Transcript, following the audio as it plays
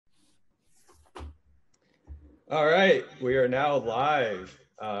All right, we are now live.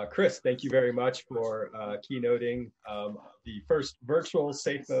 Chris, thank you very much for keynoting the first virtual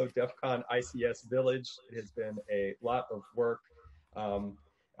Safe Mode DEF CON ICS Village. It has been a lot of work. Um,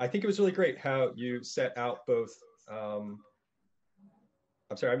 I think it was really great how you set out both. I'm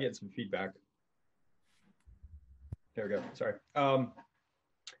sorry, I'm getting some feedback. There we go. Sorry.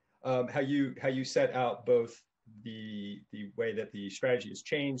 How you set out both the way that the strategy has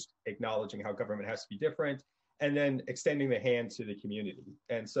changed, acknowledging how government has to be different, and then extending the hand to the community.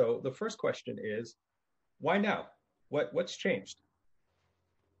 And so the first question is, why now? What's changed?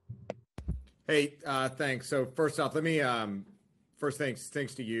 Hey, thanks. So first off, let me first thanks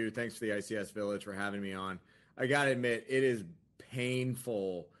to you, thanks to the ICS Village for having me on. I gotta admit, it is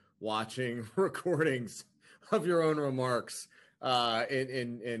painful watching recordings of your own remarks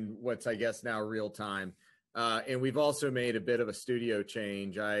in what's, I guess, now real time. And we've also made a bit of a studio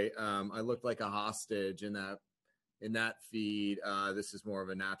change. I looked like a hostage in that feed. This is more of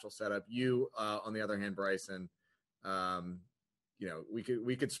a natural setup. You, on the other hand, Bryson,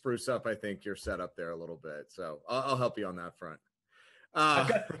 we could spruce up, I think, your setup there a little bit. So I'll help you on that front.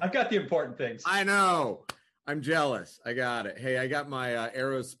 I've got the important things. I know. I'm jealous. I got it. Hey, I got my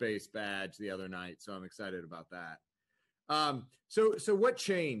aerospace badge the other night, so I'm excited about that. So what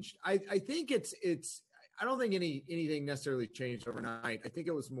changed? I think it's. I don't think anything necessarily changed overnight. I think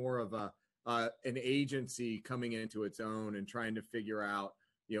it was more of an agency coming into its own and trying to figure out,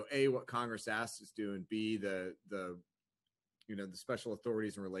 A, what Congress asked us to do, and B, the special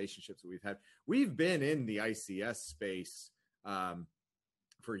authorities and relationships that we've had. We've been in the ICS space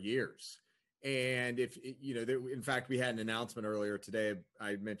for years. And in fact, we had an announcement earlier today.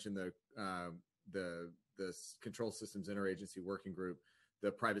 I mentioned the Control Systems Interagency Working Group,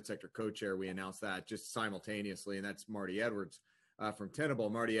 the private sector co-chair. We announced that just simultaneously, and that's Marty Edwards from Tenable.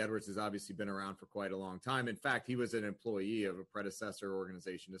 Marty Edwards has obviously been around for quite a long time. In fact, he was an employee of a predecessor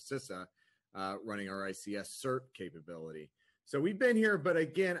organization to CISA, running our ICS CERT capability. So we've been here, but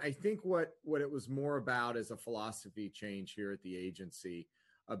again, I think what it was more about is a philosophy change here at the agency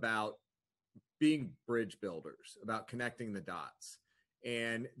about being bridge builders, about connecting the dots.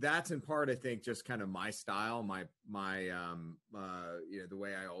 And that's in part, I think, just kind of my style, my the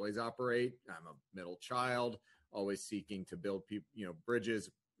way I always operate. I'm a middle child, always seeking to build people,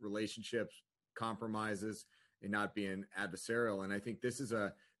 bridges, relationships, compromises, and not being adversarial. And I think this is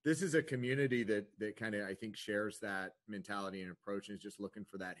a community that kind of, I think, shares that mentality and approach, and is just looking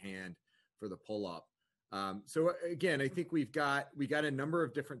for that hand for the pull up. So again, I think we got a number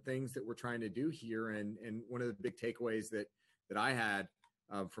of different things that we're trying to do here. And one of the big takeaways that I had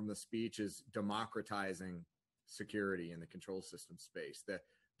from the speech is democratizing security in the control system space.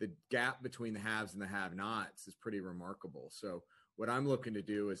 The gap between the haves and the have-nots is pretty remarkable. So what I'm looking to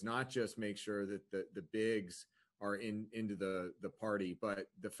do is not just make sure that the bigs are into the party, but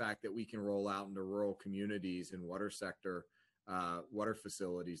the fact that we can roll out into rural communities and water sector water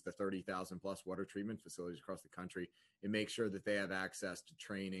facilities, the 30,000 plus water treatment facilities across the country, and make sure that they have access to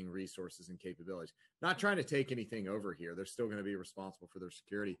training, resources, and capabilities. Not trying to take anything over here. They're still going to be responsible for their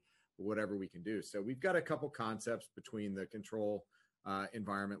security, but whatever we can do. So we've got a couple concepts between the control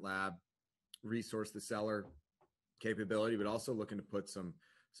environment lab, resource the seller capability, but also looking to put some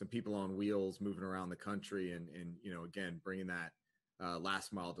people on wheels moving around the country and again, bringing that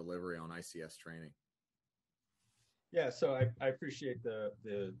last mile delivery on ICS training. Yeah, so I appreciate the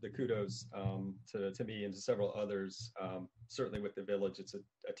kudos to me and to several others. Certainly with the Village, it's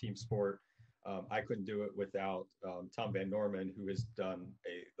a team sport. I couldn't do it without Tom Van Norman, who has done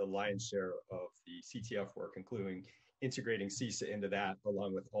the lion's share of the CTF work, including integrating CISA into that,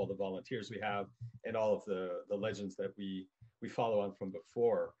 along with all the volunteers we have and all of the legends that we follow on from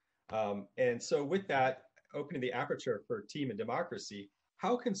before. And so with that, opening the aperture for team and democracy,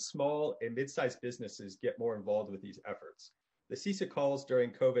 how can small and mid-sized businesses get more involved with these efforts? The CISA calls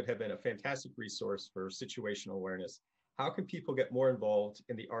during COVID have been a fantastic resource for situational awareness. How can people get more involved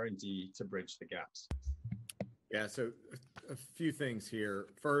in the R&D to bridge the gaps? Yeah, so a few things here.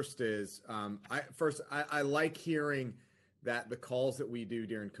 First is, I like hearing that the calls that we do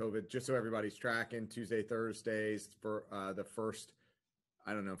during COVID, just so everybody's tracking, Tuesday, Thursdays for the first,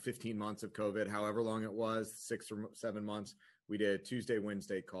 15 months of COVID, however long it was, 6 or 7 months, we did Tuesday,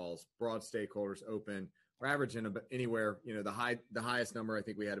 Wednesday calls, broad stakeholders, open. We're averaging anywhere, the highest number, I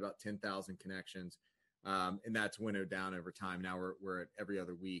think we had about 10,000 connections, and that's winnowed down over time. Now we're at every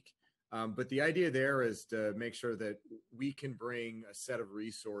other week. But the idea there is to make sure that we can bring a set of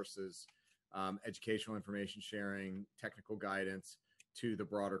resources, educational information sharing, technical guidance to the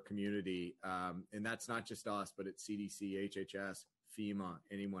broader community. And that's not just us, but it's CDC, HHS, FEMA,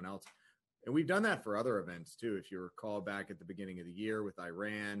 anyone else. And we've done that for other events too. If you recall back at the beginning of the year with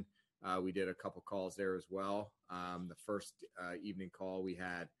Iran, we did a couple calls there as well. The first evening call, we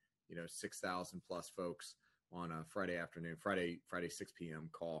had 6,000 plus folks on a Friday afternoon, Friday 6 p.m.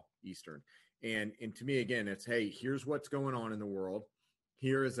 call Eastern. And to me, again, it's, hey, here's what's going on in the world.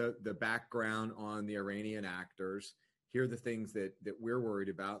 Here is the background on the Iranian actors. Here are the things that we're worried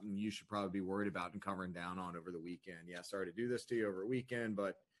about, and you should probably be worried about and covering down on over the weekend. Yeah, sorry to do this to you over a weekend,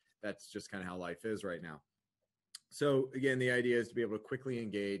 but that's just kind of how life is right now. So again, the idea is to be able to quickly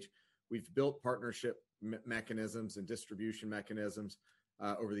engage. We've built partnership mechanisms and distribution mechanisms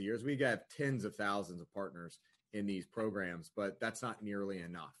over the years. We got tens of thousands of partners in these programs, but that's not nearly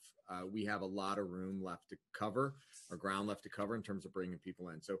enough. We have a lot of room left to cover, or ground left to cover in terms of bringing people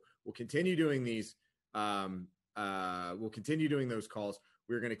in. So we'll continue doing these. We'll continue doing those calls.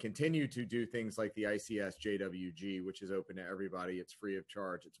 We're going to continue to do things like the ICS JWG, which is open to everybody. It's free of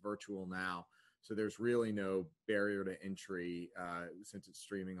charge. It's virtual now. So there's really no barrier to entry since it's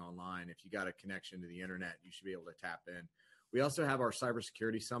streaming online. If you got a connection to the internet, you should be able to tap in. We also have our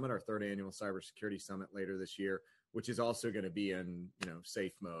Cybersecurity Summit, our third annual Cybersecurity Summit later this year, which is also going to be in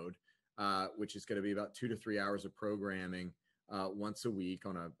safe mode, which is going to be about 2 to 3 hours of programming once a week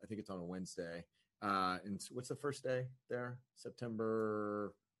I think it's on a Wednesday. And what's the first day there?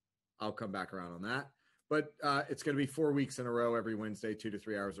 September. I'll come back around on that. But it's going to be 4 weeks in a row, every Wednesday, 2 to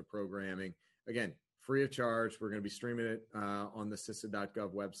 3 hours of programming. Again, free of charge. We're going to be streaming it on the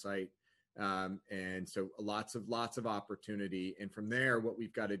CISA.gov website. And so lots of opportunity. And from there, what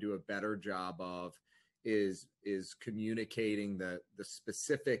we've got to do a better job of is communicating the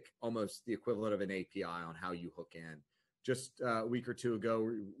specific, almost the equivalent of an API on how you hook in. Just a week or two ago,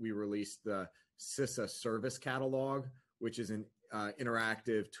 we released the CISA service catalog, which is an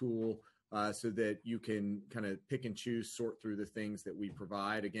interactive tool so that you can kind of pick and choose, sort through the things that we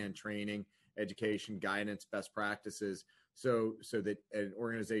provide. Again, training, education, guidance, best practices, so that an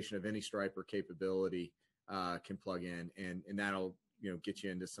organization of any stripe or capability can plug in, and that'll get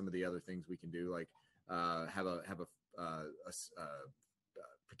you into some of the other things we can do, like have a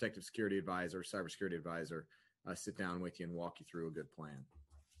protective security advisor, cybersecurity advisor sit down with you and walk you through a good plan.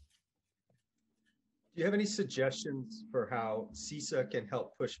 Do you have any suggestions for how CISA can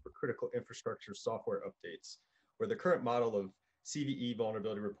help push for critical infrastructure software updates, where the current model of CVE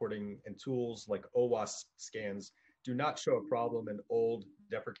vulnerability reporting and tools like OWASP scans do not show a problem in old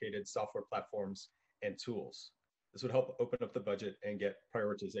deprecated software platforms and tools? This would help open up the budget and get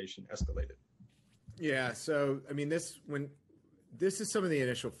prioritization escalated. Yeah, so I mean, this is some of the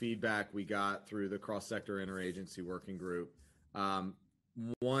initial feedback we got through the cross-sector interagency working group.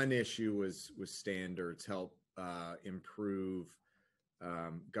 One issue was standards help improve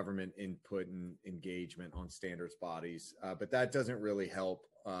government input and engagement on standards bodies, but that doesn't really help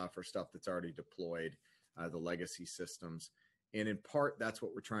for stuff that's already deployed, the legacy systems. And in part, that's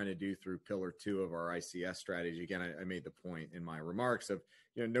what we're trying to do through Pillar 2 of our ICS strategy. Again, I made the point in my remarks of,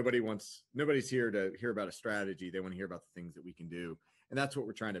 nobody's here to hear about a strategy. They want to hear about the things that we can do. And that's what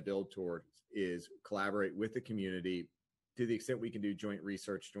we're trying to build toward, is collaborate with the community to the extent we can do joint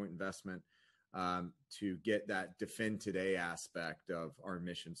research, joint investment to get that defend today aspect of our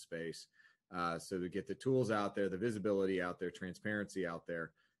mission space. So to get the tools out there, the visibility out there, transparency out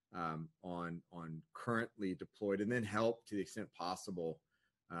there on currently deployed, and then help to the extent possible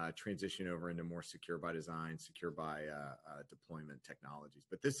transition over into more secure by design, secure by deployment technologies.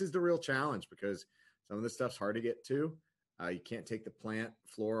 But this is the real challenge, because some of this stuff's hard to get to. You can't take the plant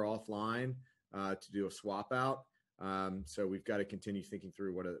floor offline to do a swap out. So we've got to continue thinking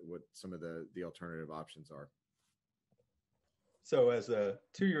through what some of the alternative options are. So as a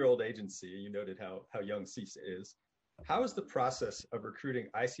 2-year-old agency, you noted how young CISA is. How is the process of recruiting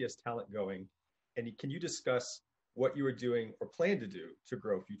ICS talent going? And can you discuss what you are doing or plan to do to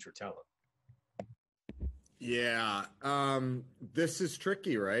grow future talent? Yeah, this is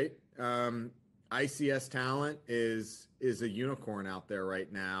tricky, right? ICS talent is a unicorn out there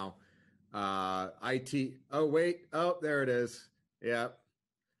right now. IT. Oh, there it is. Yeah.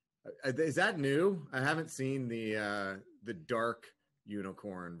 Is that new? I haven't seen the dark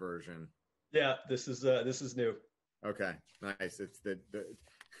unicorn version. Yeah, this is new. Okay, nice. It's the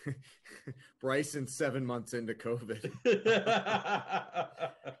Bryson 7 months into COVID.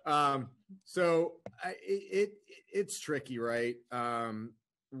 So it's tricky, right?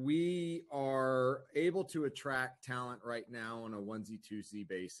 We are able to attract talent right now on a onesie twosie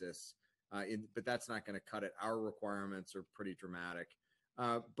basis, but that's not going to cut it. Our requirements are pretty dramatic.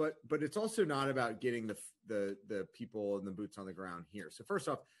 But it's also not about getting the people and the boots on the ground here. So first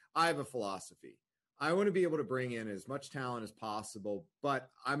off, I have a philosophy. I want to be able to bring in as much talent as possible,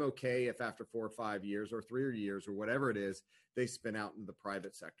 but I'm okay if after 4 or 5 years or 3 years or whatever it is, they spin out into the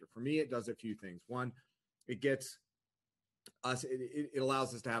private sector. For me, it does a few things. One, it gets us, it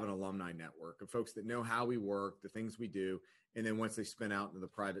allows us to have an alumni network of folks that know how we work, the things we do. And then once they spin out into the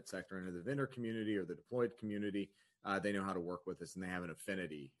private sector, into the vendor community or the deployed community, they know how to work with us and they have an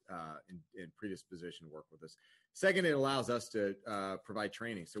affinity and predisposition to work with us. Second, it allows us to provide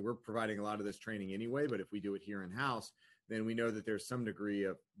training. So we're providing a lot of this training anyway, but if we do it here in-house, then we know that there's some degree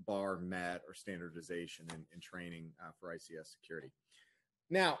of bar met or standardization in training for ICS security.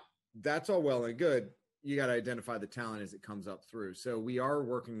 Now, that's all well and good. You got to identify the talent as it comes up through. So we are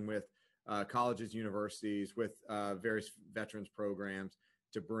working with colleges, universities, with various veterans programs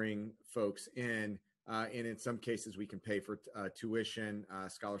to bring folks in. And in some cases, we can pay for tuition.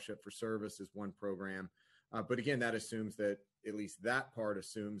 Scholarship for Service is one program. But again, that assumes that, at least that part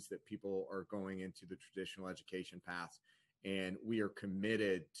assumes that people are going into the traditional education paths. And we are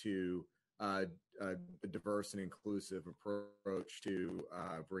committed to a diverse and inclusive approach to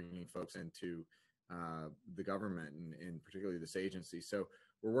bringing folks into the government and particularly this agency. So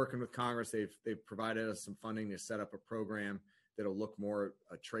we're working with Congress. They've provided us some funding to set up a program that'll look more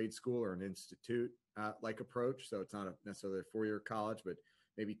a trade school or an institute like approach. So it's not necessarily a 4-year college, but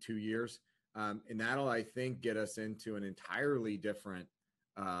maybe 2 years. And that'll, I think, get us into an entirely different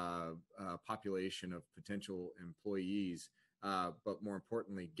population of potential employees, but more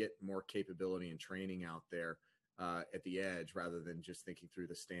importantly, get more capability and training out there at the edge rather than just thinking through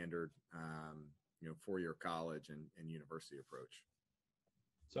the standard 4-year college and university approach.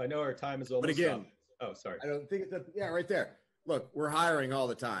 So I know our time is almost but again, up. Oh, sorry. I don't think it's right there. Look, we're hiring all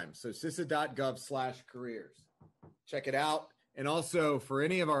the time. So CISA.gov/careers. Check it out. And also for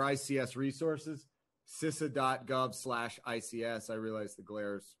any of our ICS resources, CISA.gov/ICS. I realize the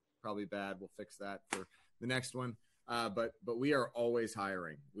glare is probably bad. We'll fix that for the next one. But we are always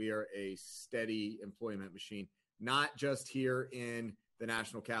hiring. We are a steady employment machine, not just here in the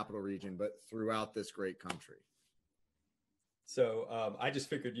National Capital Region, but throughout this great country. So I just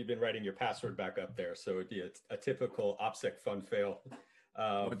figured you've been writing your password back up there. So it'd be a typical OPSEC fun fail.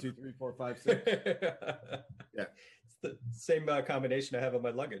 1, 2, 3, 4, 5, 6. Yeah. It's the same combination I have on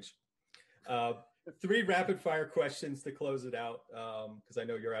my luggage. 3 rapid fire questions to close it out, because I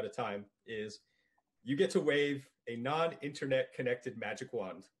know you're out of time, is you get to wave a non-internet connected magic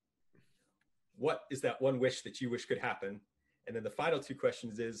wand. What is that one wish that you wish could happen? And then the final 2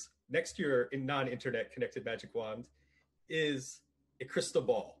 questions is, next to your non-internet connected magic wand is a crystal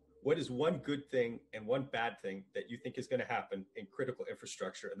ball. What is one good thing and one bad thing that you think is going to happen in critical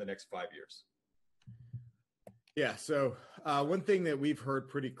infrastructure in the next 5 years? Yeah. So one thing that we've heard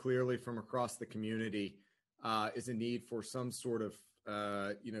pretty clearly from across the community is a need for some sort of,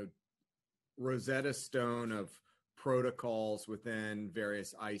 Rosetta Stone of protocols within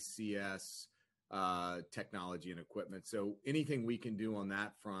various ICS technology and equipment. So anything we can do on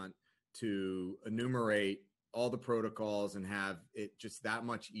that front to enumerate all the protocols and have it just that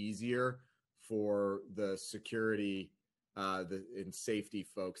much easier for the security and safety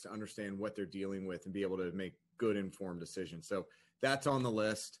folks to understand what they're dealing with and be able to make good informed decisions. So that's on the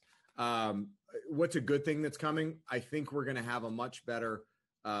list. What's a good thing that's coming? I think we're going to have a much better,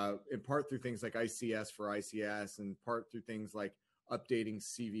 in part through things like ICS for ICS, and part through things like updating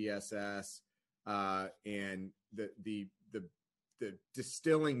CVSS and the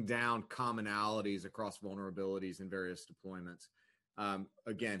distilling down commonalities across vulnerabilities in various deployments.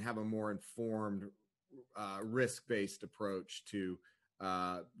 Again, have a more informed, risk-based approach to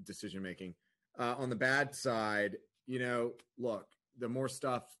decision-making. On the bad side, look, the more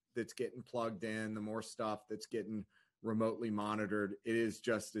stuff that's getting plugged in, the more stuff that's getting remotely monitored, it is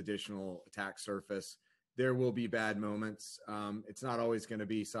just additional attack surface. There will be bad moments. It's not always going to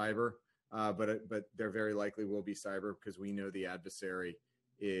be cyber. But there very likely will be cyber, because we know the adversary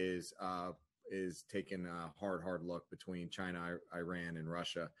is taking a hard look between China, Iran, and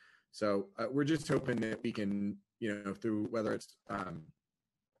Russia. So we're just hoping that we can, through whether it's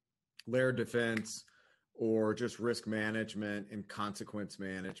layered defense or just risk management and consequence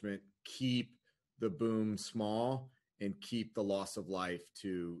management, keep the boom small and keep the loss of life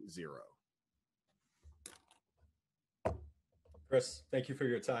to 0. Chris, thank you for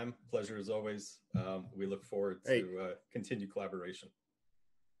your time. Pleasure as always. We look forward to continued collaboration.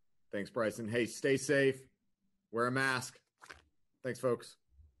 Thanks, Bryson. Hey, stay safe. Wear a mask. Thanks, folks.